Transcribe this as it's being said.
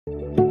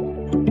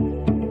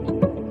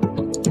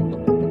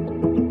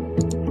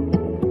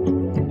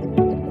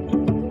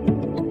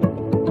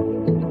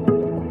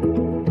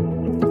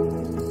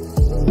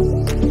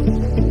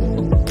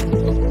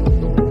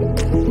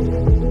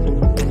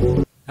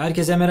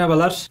Herkese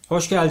merhabalar,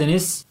 hoş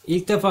geldiniz.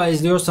 İlk defa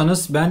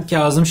izliyorsanız ben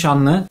Kazım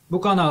Şanlı.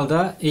 Bu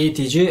kanalda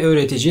eğitici,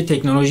 öğretici,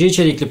 teknoloji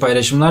içerikli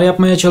paylaşımlar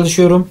yapmaya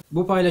çalışıyorum.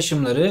 Bu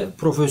paylaşımları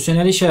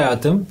profesyonel iş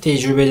hayatım,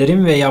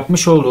 tecrübelerim ve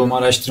yapmış olduğum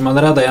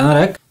araştırmalara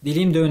dayanarak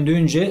dilim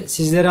döndüğünce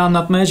sizlere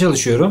anlatmaya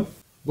çalışıyorum.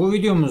 Bu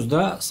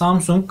videomuzda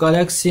Samsung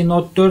Galaxy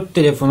Note4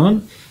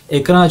 telefonun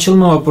ekran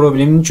açılmama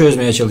problemini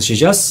çözmeye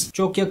çalışacağız.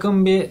 Çok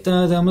yakın bir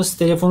tanıdığımız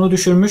telefonu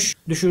düşürmüş.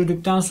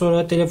 Düşürdükten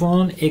sonra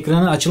telefonun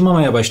ekranı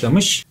açılmamaya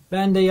başlamış.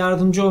 Ben de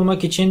yardımcı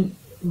olmak için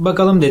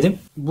bakalım dedim.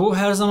 Bu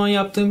her zaman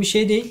yaptığım bir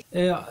şey değil.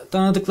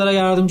 Tanıdıklara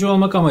yardımcı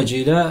olmak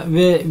amacıyla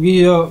ve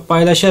video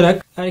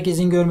paylaşarak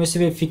herkesin görmesi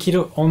ve fikir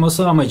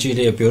olması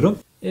amacıyla yapıyorum.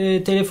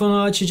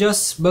 Telefonu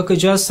açacağız,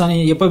 bakacağız.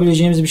 Hani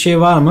yapabileceğimiz bir şey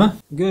var mı?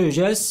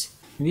 Göreceğiz.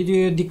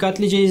 Videoyu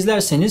dikkatlice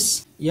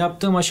izlerseniz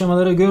yaptığım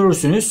aşamaları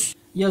görürsünüz.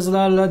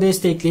 Yazılarla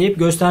destekleyip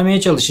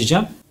göstermeye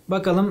çalışacağım.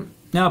 Bakalım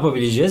ne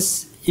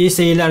yapabileceğiz. İyi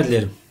seyirler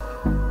dilerim.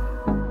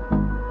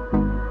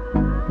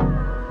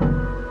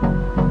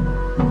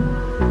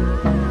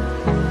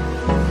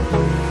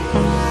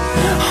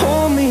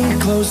 Hold me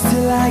close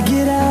till I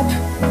get up.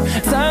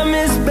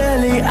 Time is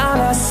barely on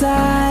our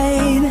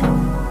side.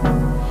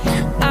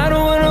 I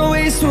don't wanna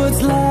waste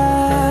what's left.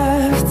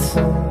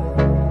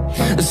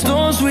 The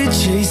storms we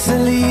chase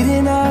are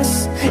leading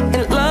us,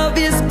 and love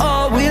is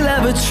all we'll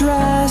ever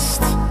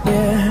trust.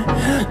 Yeah,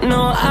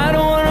 no, I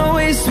don't wanna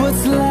waste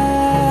what's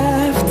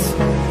left.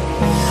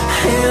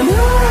 And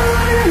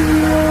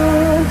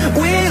on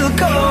we'll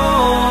go,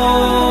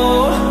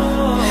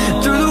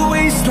 through the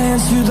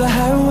wastelands, through the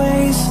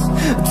highways,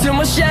 till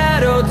my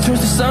shadow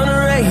turns to sun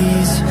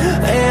rays.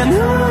 And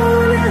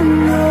on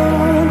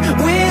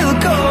we'll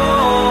go,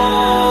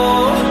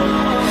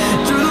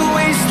 through the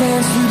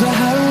wastelands, through the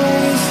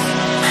highways,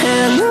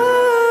 and on.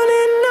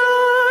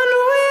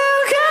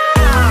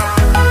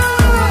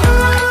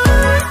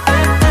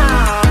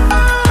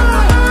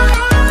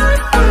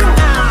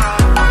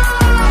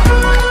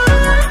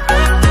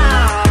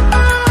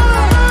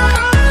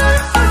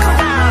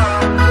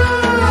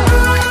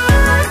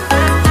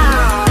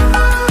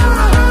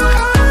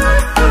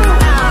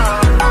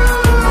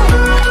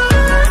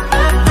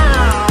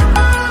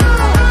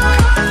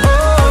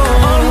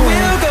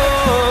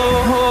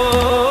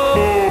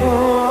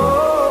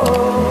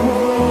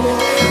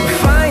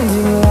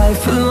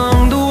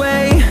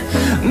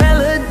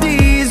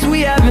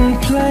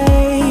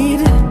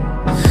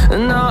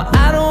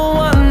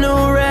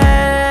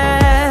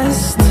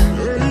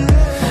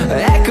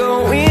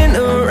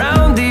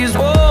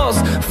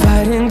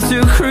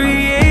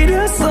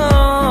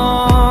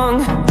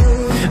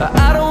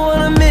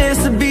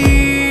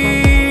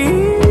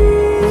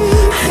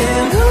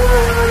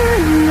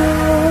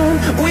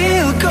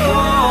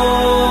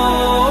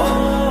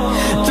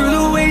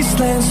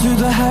 Through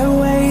the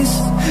highways,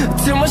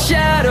 till my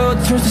shadow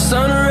turns to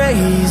sun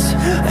rays.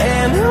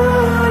 And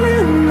on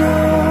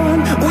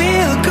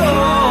we'll go,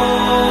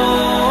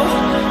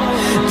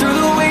 through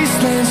the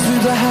wastelands,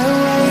 through the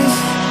highways,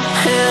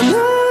 and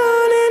on.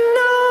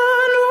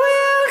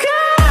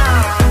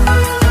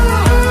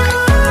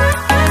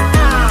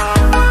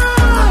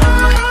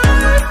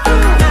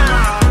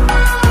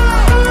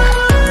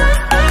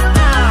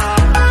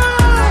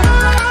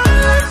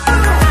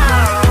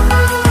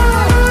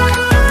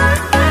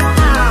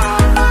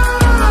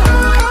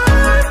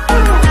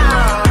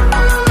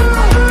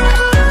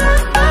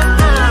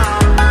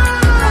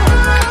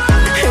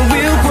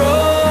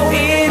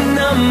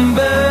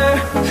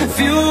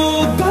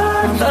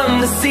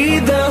 See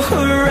the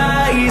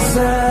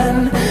horizon,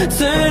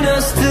 turn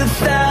us to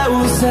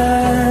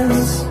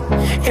thousands,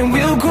 and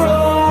we'll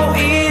grow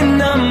in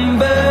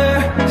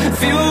number,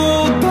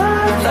 fueled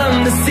by them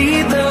to see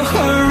the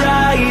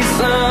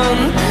horizon,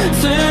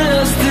 turn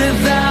us to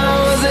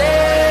thousands,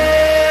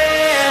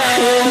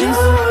 and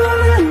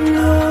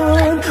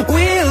on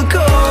we'll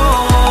go,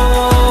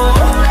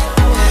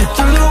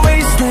 through the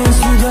wastelands,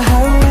 through the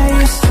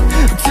highways,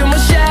 till my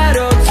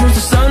shadow turns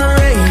to sun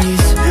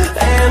rays,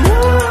 and on.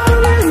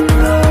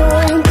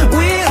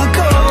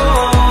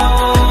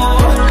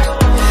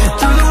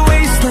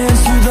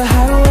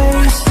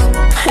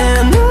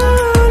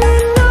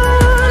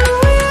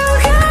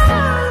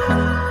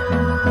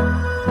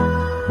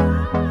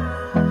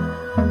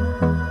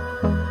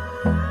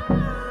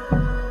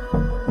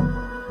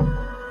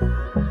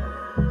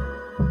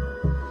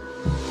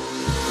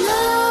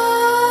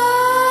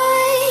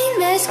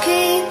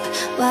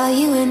 While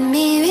you and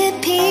me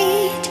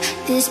repeat,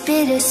 this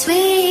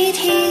bittersweet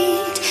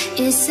heat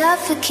is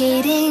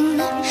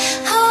suffocating.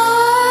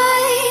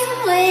 I'm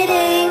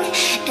waiting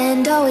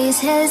and always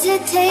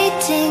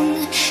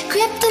hesitating.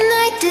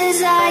 Kryptonite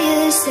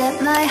desires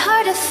set my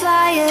heart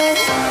afire.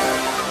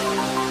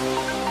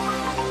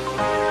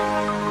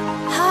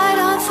 Heart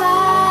on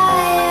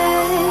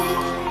fire.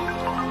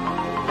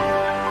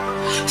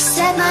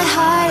 Set my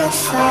heart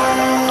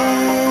afire.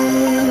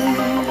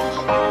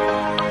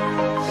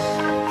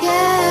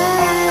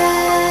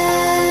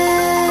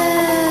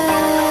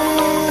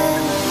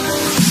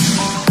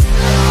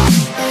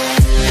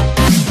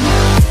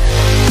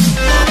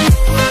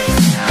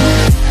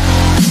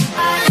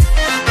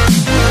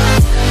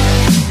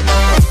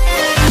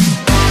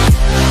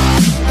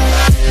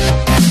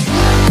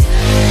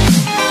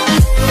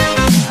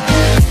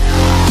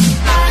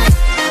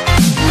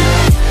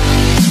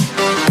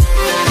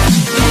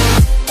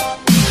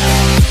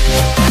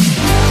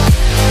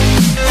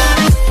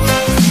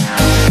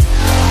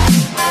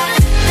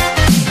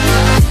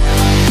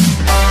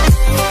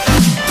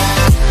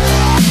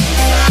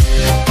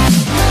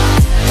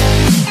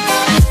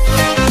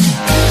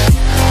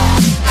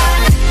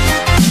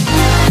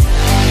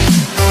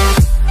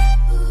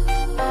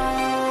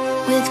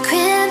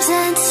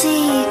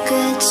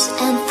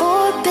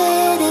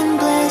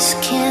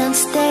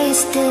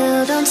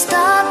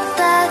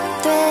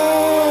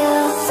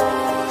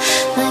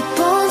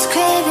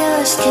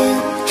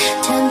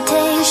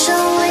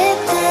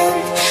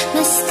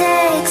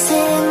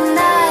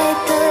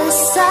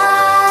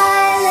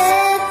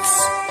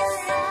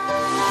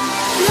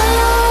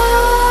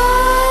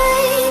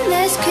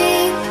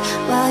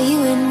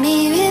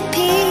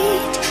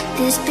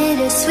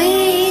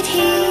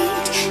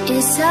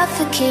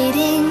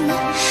 Suffocating,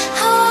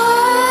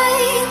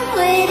 I'm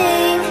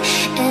waiting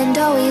and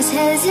always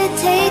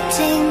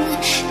hesitating.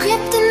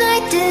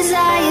 Kryptonite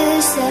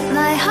desires set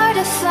my heart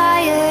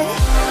afire.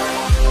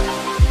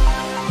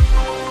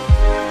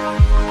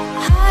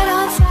 Heart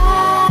on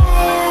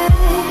fire.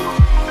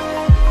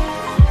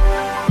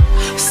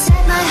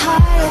 Set my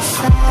heart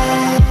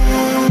afire.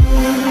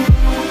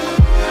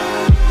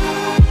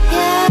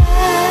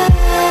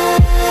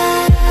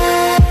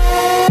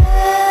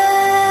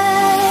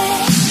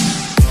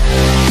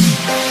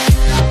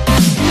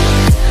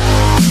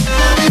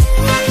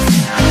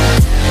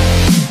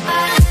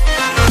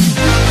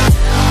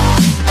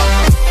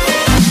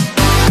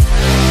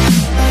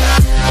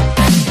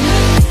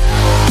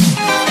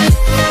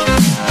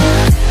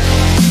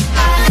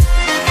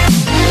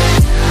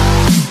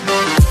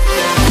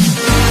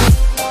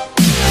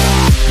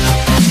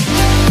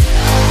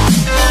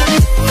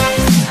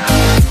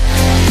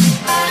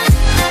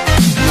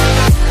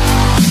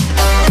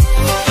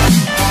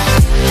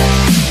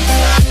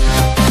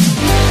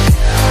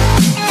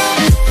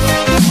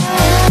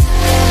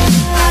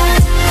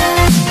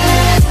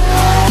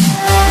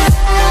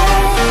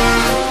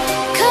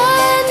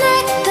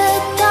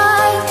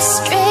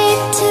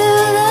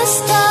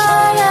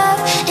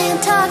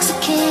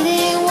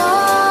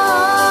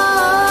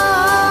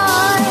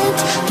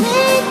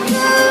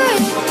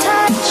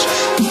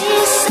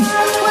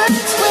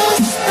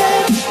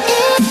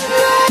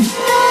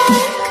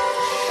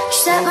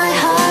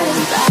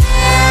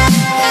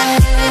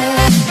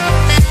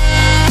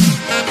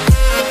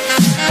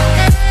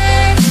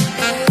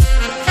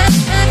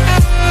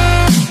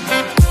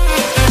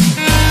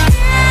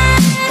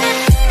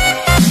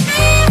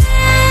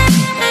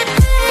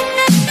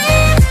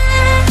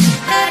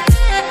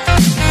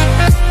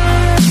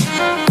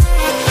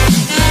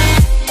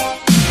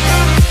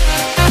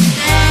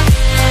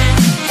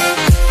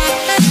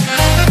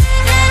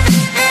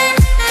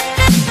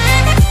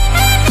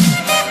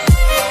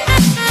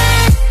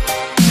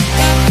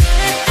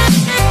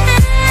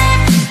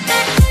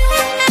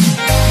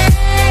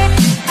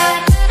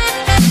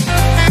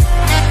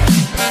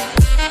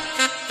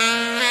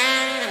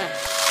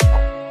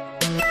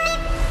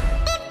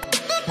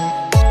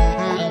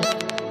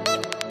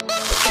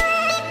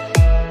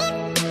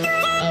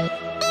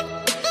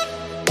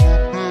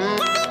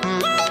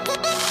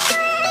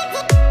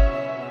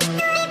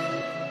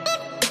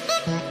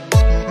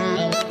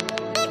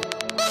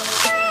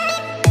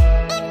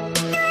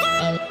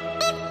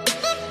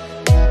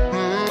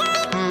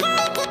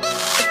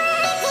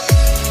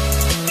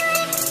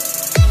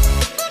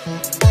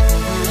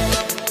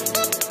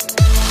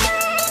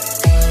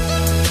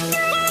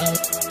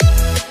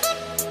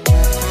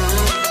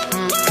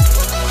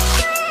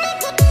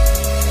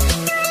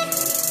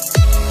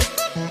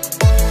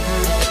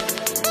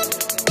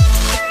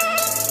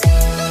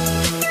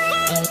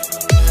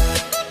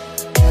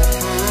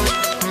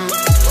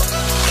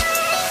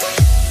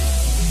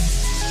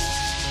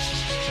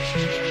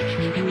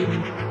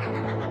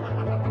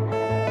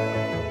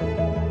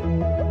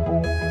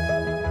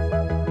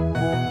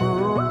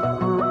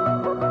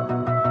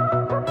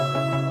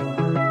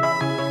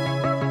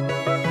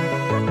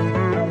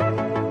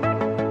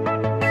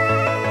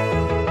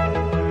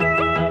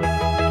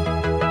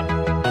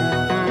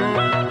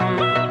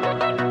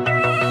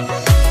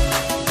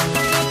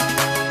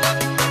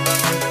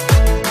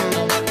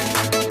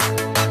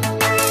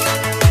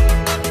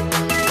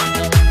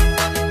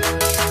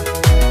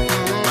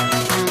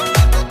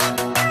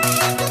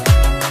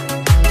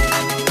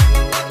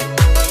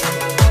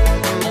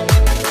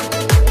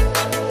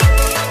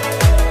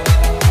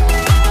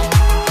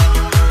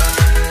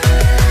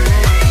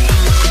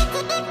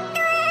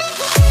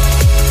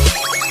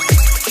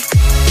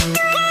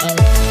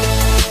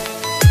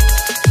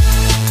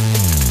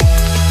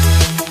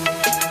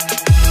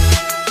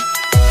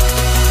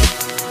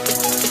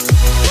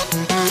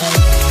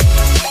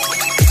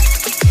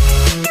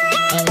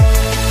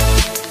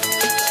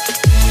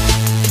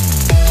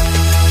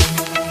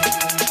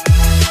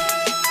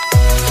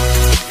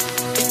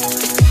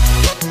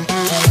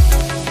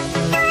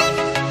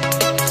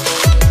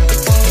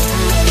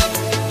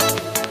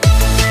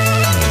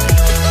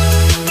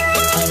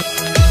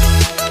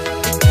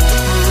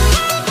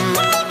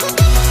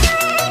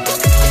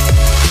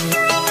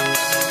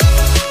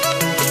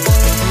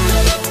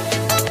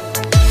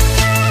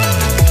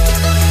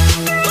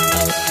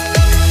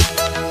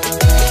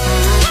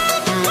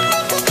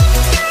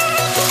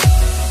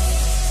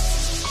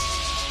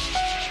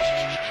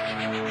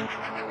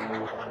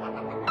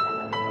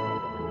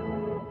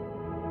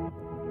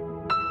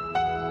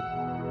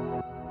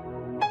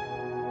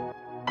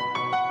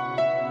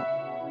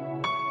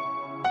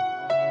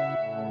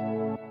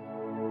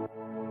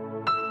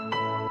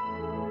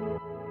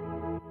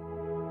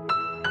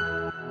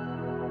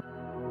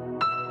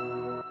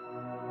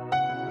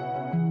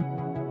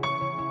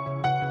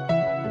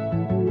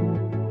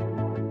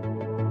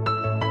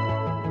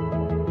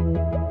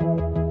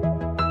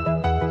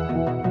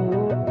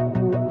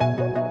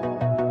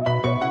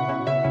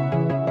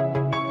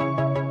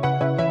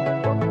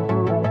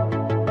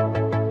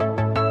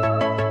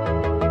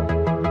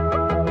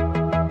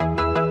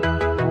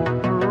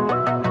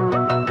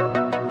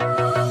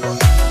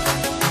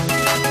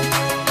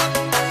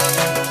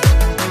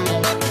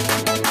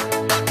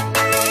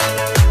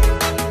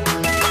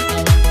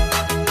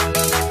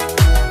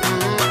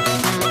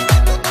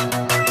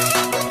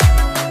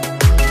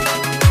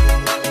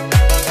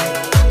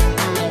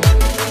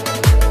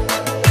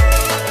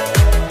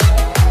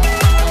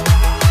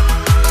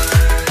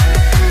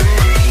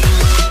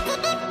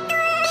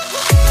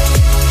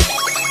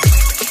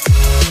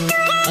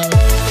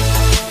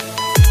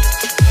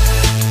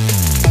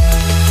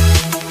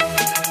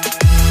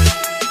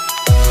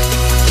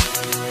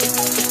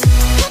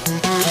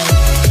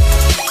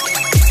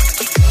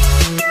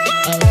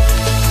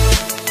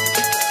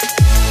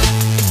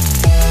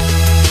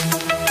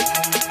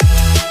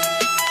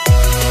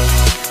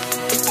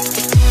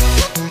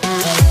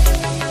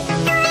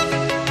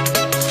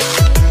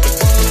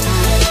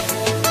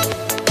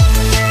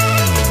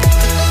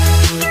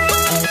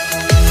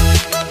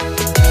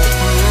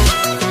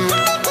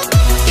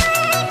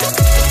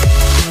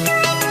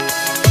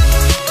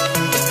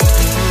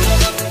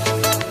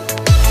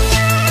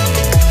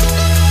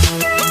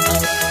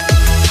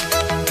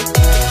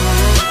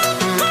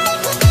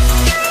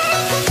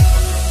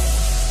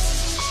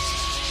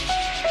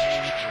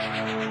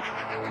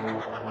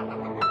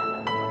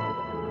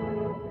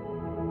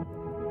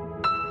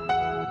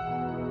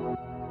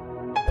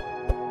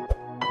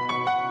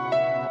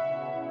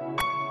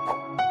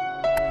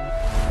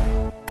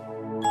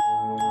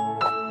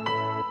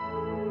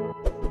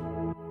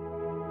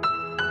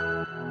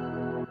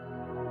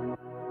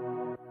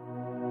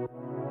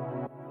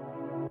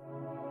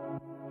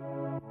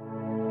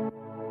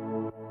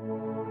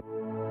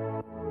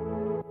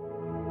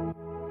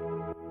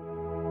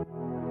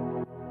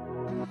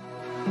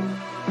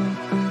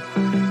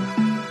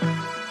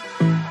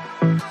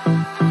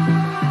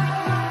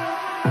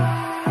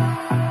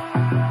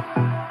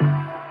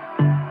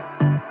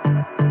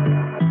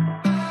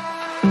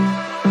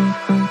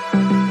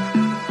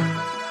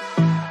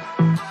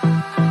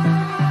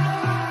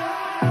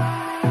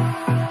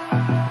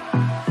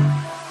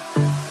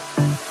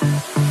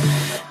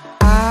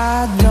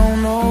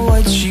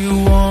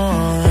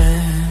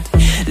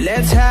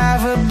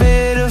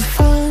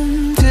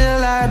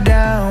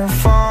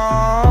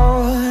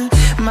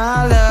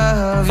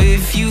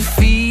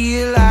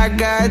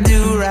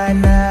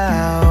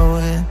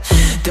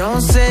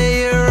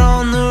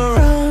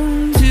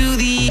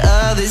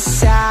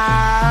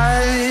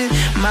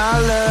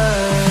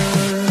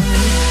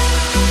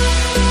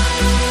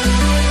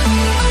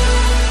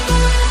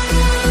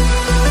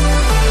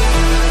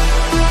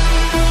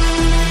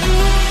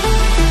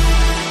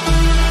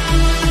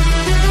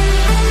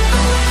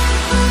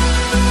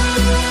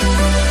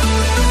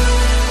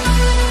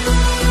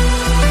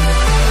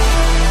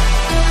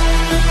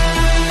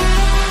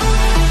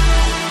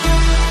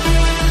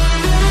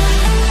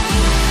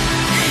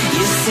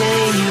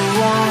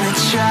 wanna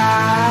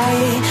try,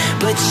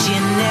 but you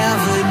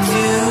never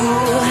do.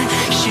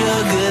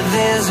 Sugar,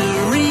 there's a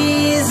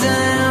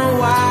reason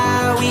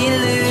why we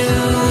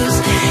lose.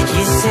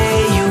 You say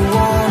you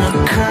wanna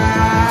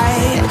cry,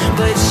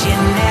 but you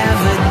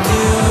never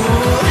do.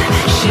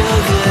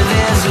 Sugar,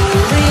 there's a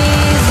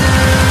reason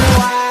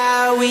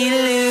why we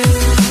lose.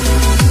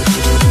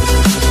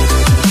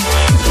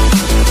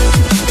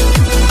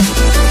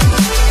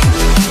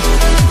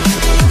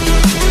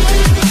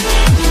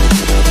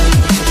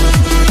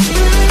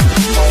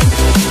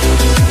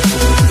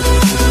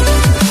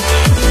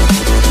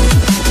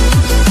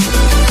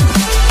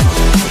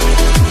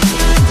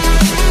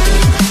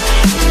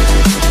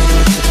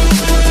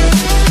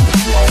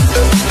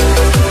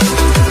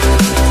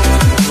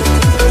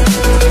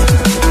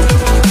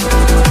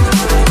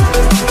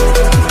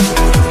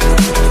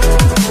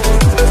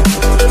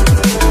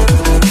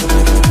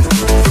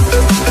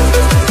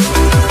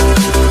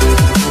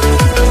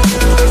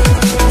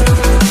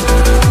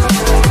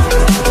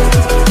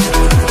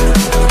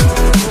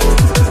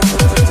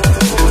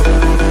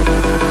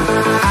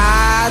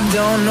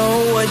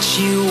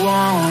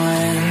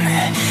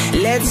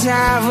 Let's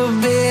have a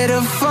bit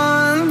of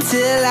fun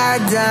till I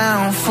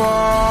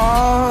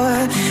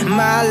downfall.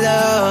 My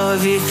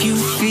love, if you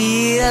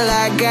feel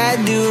like I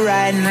do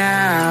right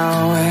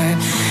now,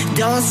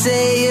 don't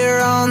say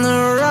you're on the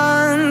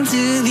run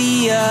to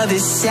the other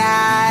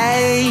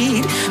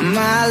side,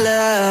 my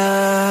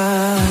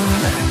love.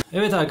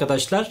 Evet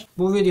arkadaşlar,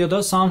 bu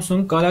videoda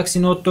Samsung Galaxy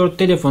Note4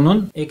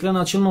 telefonun ekran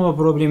açılmama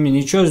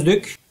problemini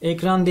çözdük.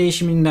 Ekran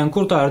değişiminden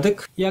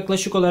kurtardık.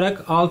 Yaklaşık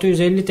olarak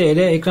 650 TL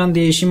ekran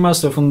değişim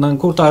masrafından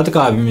kurtardık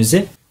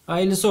abimizi.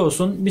 Hayırlısı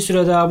olsun. Bir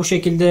süre daha bu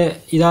şekilde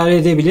idare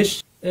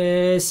edebilir.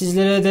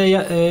 Sizlere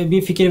de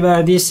bir fikir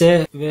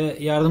verdiyse ve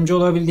yardımcı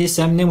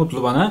olabildiysem ne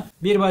mutlu bana.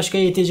 Bir başka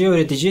eğitici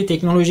öğretici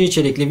teknoloji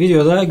içerikli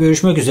videoda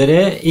görüşmek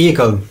üzere. İyi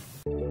kalın.